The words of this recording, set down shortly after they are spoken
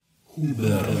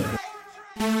better.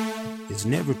 It's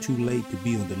never too late to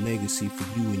build a legacy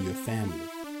for you and your family.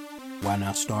 Why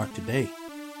not start today?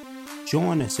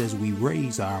 Join us as we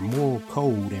raise our moral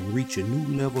code and reach a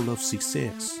new level of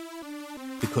success.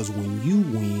 Because when you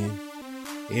win,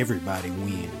 everybody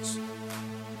wins.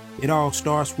 It all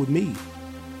starts with me.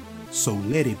 So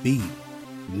let it be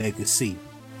legacy.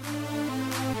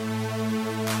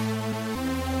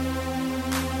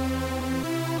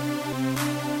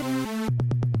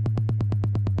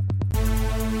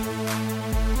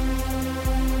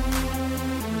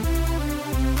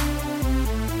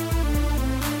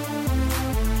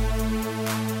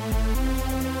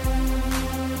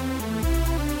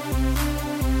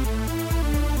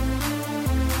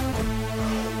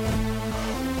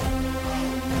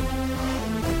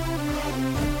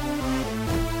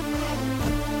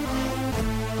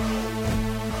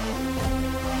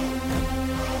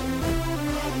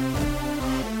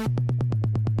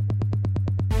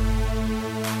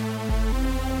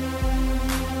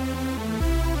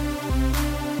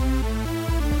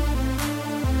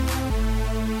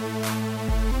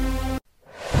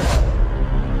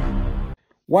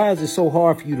 Why is it so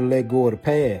hard for you to let go of the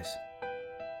past?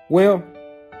 Well,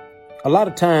 a lot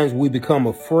of times we become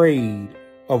afraid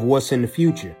of what's in the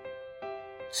future.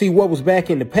 See, what was back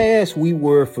in the past, we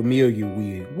were familiar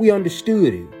with. We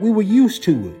understood it. We were used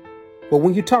to it. But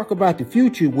when you talk about the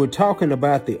future, we're talking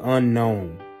about the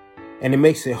unknown. And it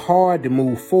makes it hard to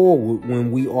move forward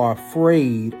when we are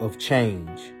afraid of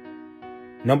change.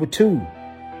 Number 2,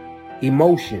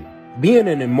 emotion. Being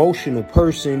an emotional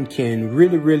person can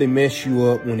really mess you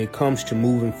up when it comes to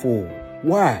moving forward.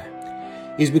 Why?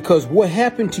 It's because what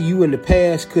happened to you in the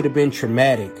past could have been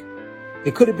traumatic.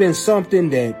 It could have been something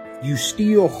that you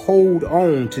still hold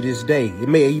on to this day. It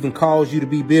may even cause you to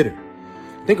be bitter.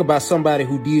 Think about somebody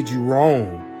who did you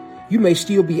wrong. You may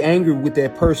still be angry with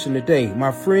that person today.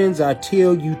 My friends, I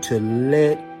tell you to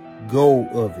let go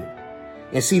of it.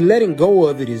 And see, letting go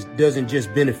of it doesn't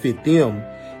just benefit them.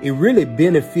 It really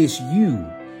benefits you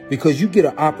because you get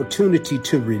an opportunity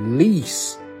to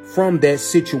release from that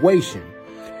situation.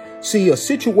 See, a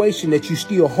situation that you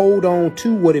still hold on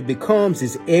to, what it becomes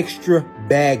is extra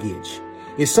baggage.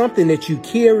 It's something that you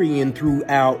carry in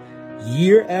throughout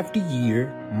year after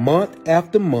year, month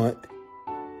after month,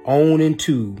 on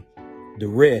into the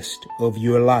rest of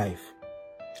your life.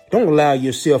 Don't allow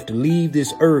yourself to leave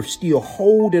this earth still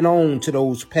holding on to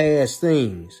those past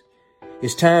things.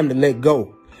 It's time to let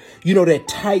go. You know, that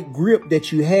tight grip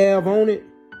that you have on it,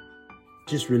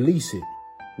 just release it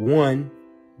one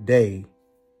day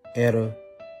at a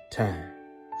time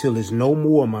till it's no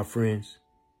more, my friends.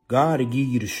 God will give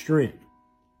you the strength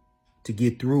to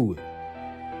get through it.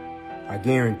 I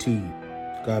guarantee you.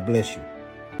 God bless you.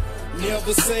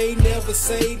 Never say, never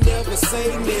say, never say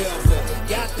never.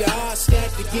 Got the odds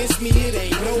stacked against me, it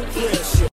ain't no pressure.